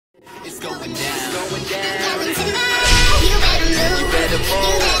going down. You better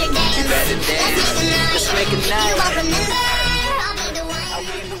move, you better dance. Let's make a night.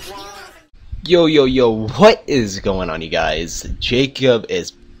 Yo, what is going on, you guys? Jacob is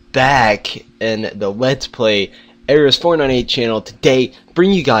back in the Let's Play Arios 498 channel today,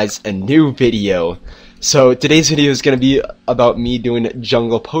 bringing you guys a new video. So today's video is going to be about me doing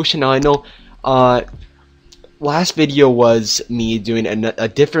jungle potion. Now I know last video was me doing a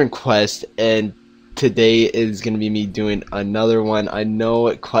different quest, and today is going to be me doing another one. I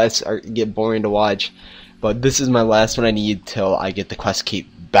know quests get boring to watch, but this is my last one I need till I get the quest cape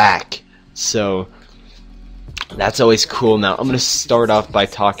back. So that's always cool. Now I'm gonna start off by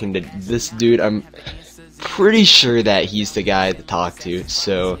talking to this dude. I'm pretty sure that he's the guy to talk to.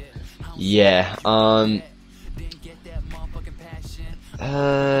 So yeah, I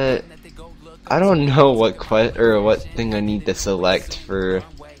don't know what quest or what thing I need to select for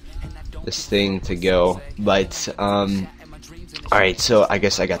this thing to go, but alright, so I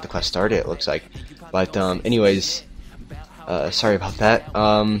guess I got the quest started, it looks like. But anyways, sorry about that.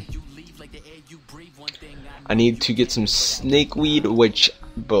 I need to get some snakeweed, which I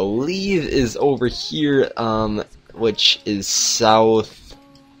believe is over here, which is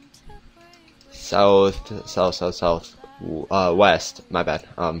west. My bad.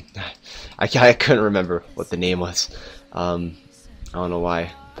 I couldn't remember what the name was. I don't know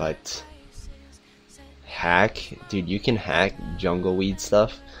why, but hack, dude, you can hack jungle weed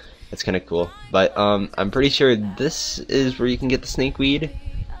stuff. That's kind of cool. But I'm pretty sure this is where you can get the snakeweed.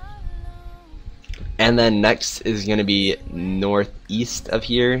 And then next is gonna be northeast of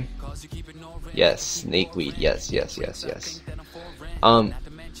here. Yes, snakeweed. Yes.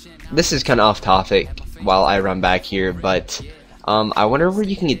 This is kind of off topic while I run back here, but I wonder where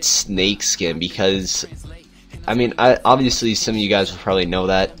you can get snake skin, because I mean, obviously some of you guys will probably know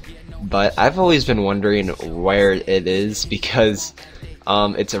that, but I've always been wondering where it is, because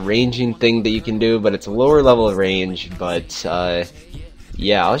it's a ranging thing that you can do, but it's a lower level of range. But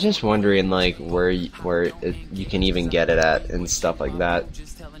yeah, I was just wondering like where you can even get it at and stuff like that.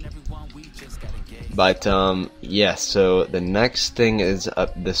 But yeah, so the next thing is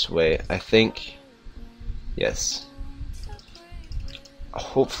up this way, I think. Yes,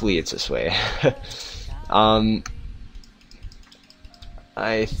 hopefully it's this way. I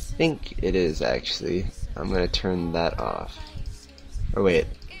think it is actually. I'm gonna turn that off. Or wait,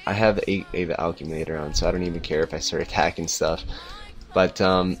 I have the alchemator on, so I don't even care if I start attacking stuff. But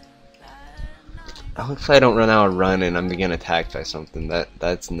hopefully I don't run out of run and I'm getting attacked by something.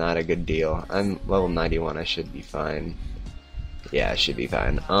 That's not a good deal. I'm level 91. I should be fine. Yeah, I should be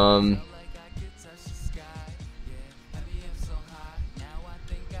fine. What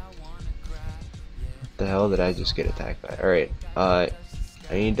the hell did I just get attacked by? Alright, I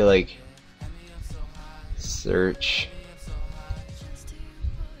need to like search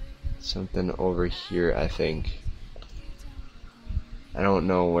something over here, I think. I don't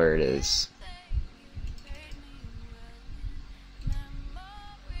know where it is.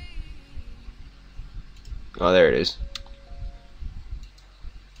 Oh, there it is.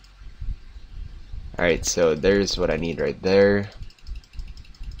 Alright, so there's what I need right there.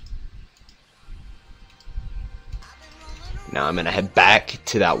 Now I'm gonna head back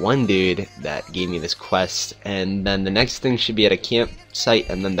to that one dude that gave me this quest, and then the next thing should be at a campsite,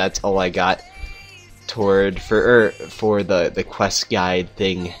 and then that's all I got for the quest guide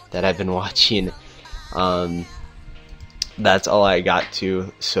thing that I've been watching. That's all I got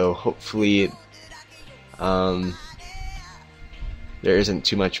to, so hopefully there isn't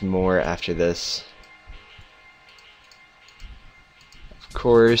too much more after this. Of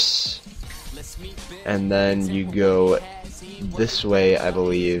course. And then you go this way, I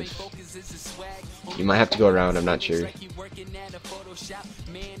believe. You might have to go around, I'm not sure.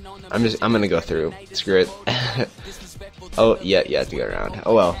 I'm gonna go through. Screw it. Oh yeah, you have to go around.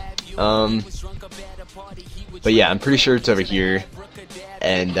 Oh well. But yeah, I'm pretty sure it's over here.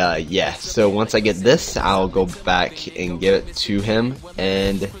 And yeah, so once I get this, I'll go back and give it to him.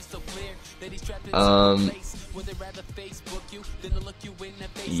 And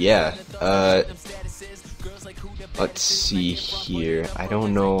yeah, let's see here. I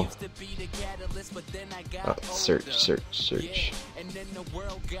don't know. Oh, search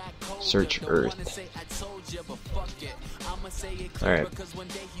Earth. Alright.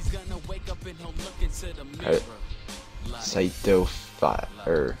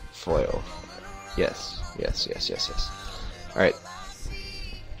 Foil. Yes. Alright.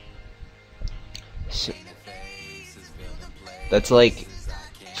 So, that's like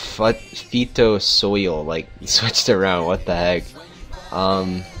Phyto soil, like switched around. What the heck?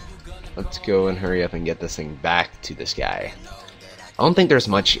 let's go and hurry up and get this thing back to this guy. I don't think there's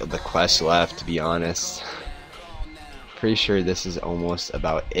much of the quest left, to be honest. Pretty sure this is almost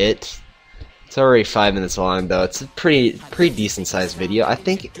about it. It's already 5 minutes long though. It's a pretty decent sized video. I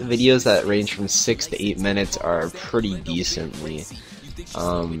think videos that range from 6 to 8 minutes are pretty decently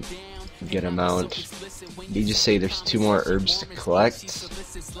good amount. Did you just say there's 2 more herbs to collect?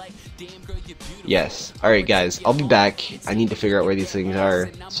 Yes. Alright guys, I'll be back. I need to figure out where these things are.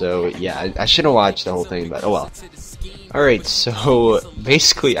 So yeah, I should have watched the whole thing, but oh well. Alright, so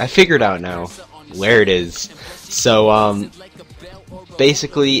basically I figured out now where it is. So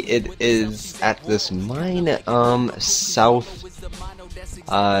basically it is at this mine southeast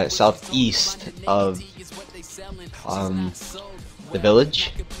of the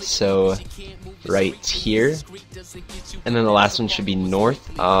village, so right here, and then the last one should be north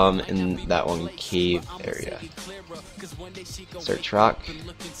in that one cave area. Search rock.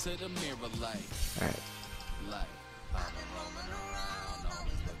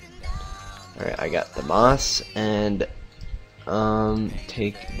 Alright, I got the moss, and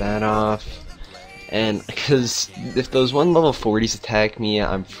take that off. And because if those one level 40s attack me,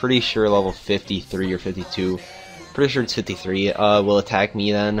 I'm pretty sure level 53 or 52, pretty sure it's 53, will attack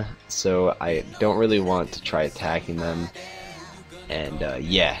me then. So I don't really want to try attacking them. And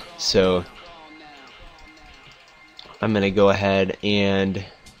yeah, so I'm gonna go ahead and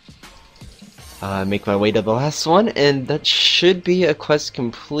make my way to the last one, and that should be a quest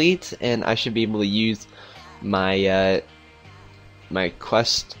complete, and I should be able to use my my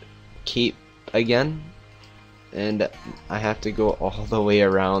quest cape again, and I have to go all the way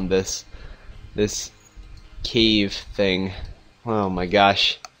around this cave thing. Oh my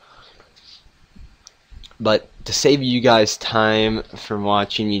gosh. But to save you guys time from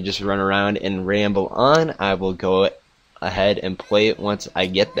watching me just run around and ramble on, I will go ahead and play it once I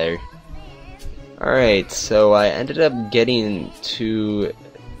get there. Alright, so I ended up getting to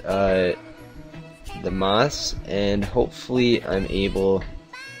the moss, and hopefully I'm able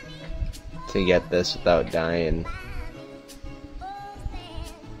to get this without dying.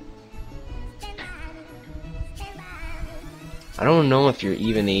 I don't know if you're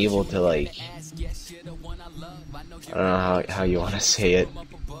even able to, like, I don't know how you want to say it,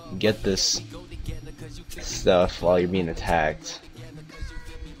 get this stuff while you're being attacked.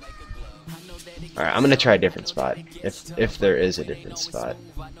 Alright, I'm gonna try a different spot, if there is a different spot.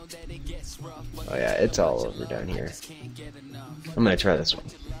 Oh yeah, it's all over down here. I'm gonna try this one.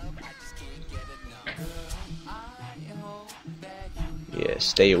 Yeah,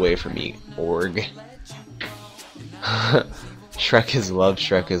 stay away from me, org. Shrek is love,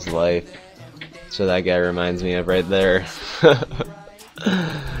 Shrek is life. So that guy reminds me of right there.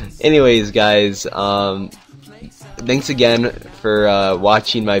 Anyways, guys, thanks again for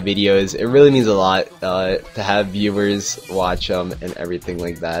watching my videos. It really means a lot to have viewers watch them and everything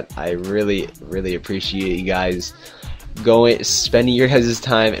like that. I really appreciate you guys spending your guys'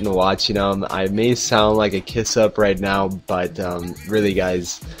 time and watching them. I may sound like a kiss up right now, but really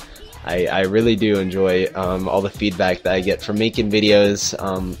guys, I really do enjoy all the feedback that I get from making videos.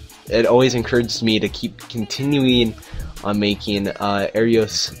 It always encourages me to keep continuing on making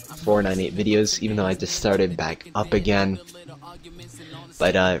Arios 498 videos, even though I just started back up again.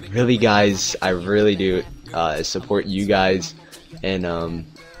 But really guys, I really do support you guys, and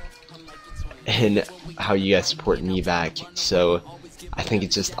how you guys support me back. So I think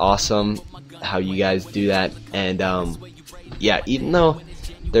it's just awesome how you guys do that. And yeah, even though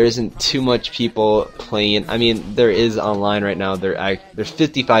there isn't too much people playing, I mean there is online right now, there's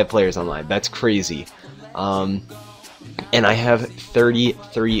 55 players online. That's crazy. And I have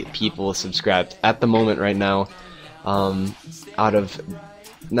 33 people subscribed at the moment right now, out of,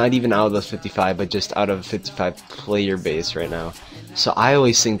 not even out of those 55, but just out of 55 player base right now. So I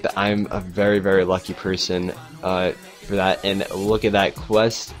always think that I'm a very lucky person for that. And look at that,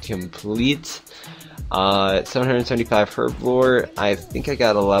 quest complete. 775 herb lore. I think I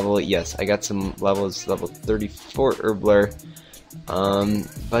got a level. Yes, I got some levels. Level 34 herb lore.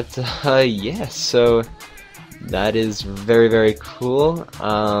 Yeah, so that is very cool.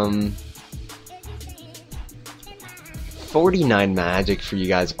 49 magic for you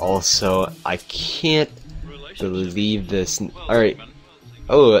guys also. I can't believe this. Alright.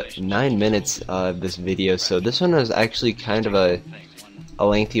 Oh, 9 minutes of this video. So this one was actually kind of a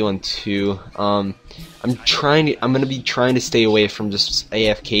lengthy one too. I'm gonna be trying to stay away from just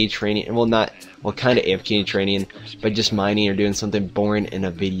AFK training. Well, kind of AFK training, but just mining or doing something boring in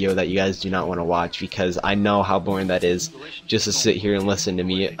a video that you guys do not want to watch, because I know how boring that is just to sit here and listen to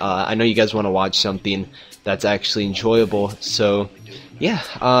me. I know you guys want to watch something that's actually enjoyable, so yeah,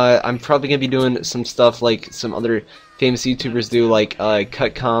 I'm probably gonna be doing some stuff like some other famous YouTubers do, like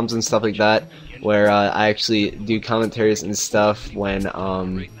cut comms and stuff like that, where I actually do commentaries and stuff when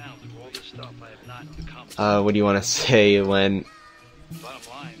what do you want to say, when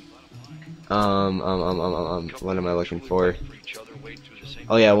what am I looking for?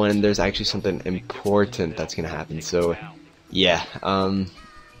 Oh yeah, when there's actually something important that's gonna happen. So yeah,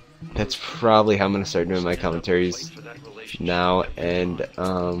 that's probably how I'm gonna start doing my commentaries now. And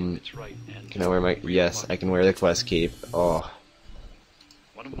can I wear my, yes, I can wear the quest cape. Oh,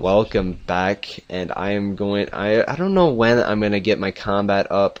 welcome back. And I am going, I don't know when I'm gonna get my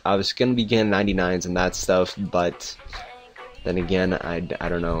combat up. I was gonna be getting 99s and that stuff, but then again, I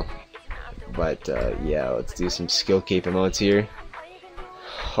don't know. But yeah, let's do some skill cape emotes here.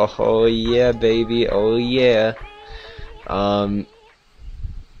 Oh yeah, baby, oh yeah.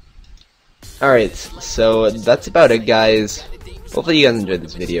 Alright, so that's about it, guys. Hopefully you guys enjoyed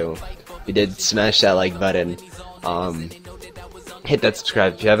this video. If you did, smash that like button. Hit that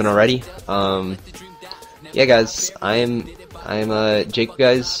subscribe if you haven't already. Yeah, guys, I'm Jacob,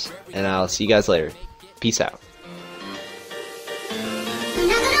 guys, and I'll see you guys later. Peace out.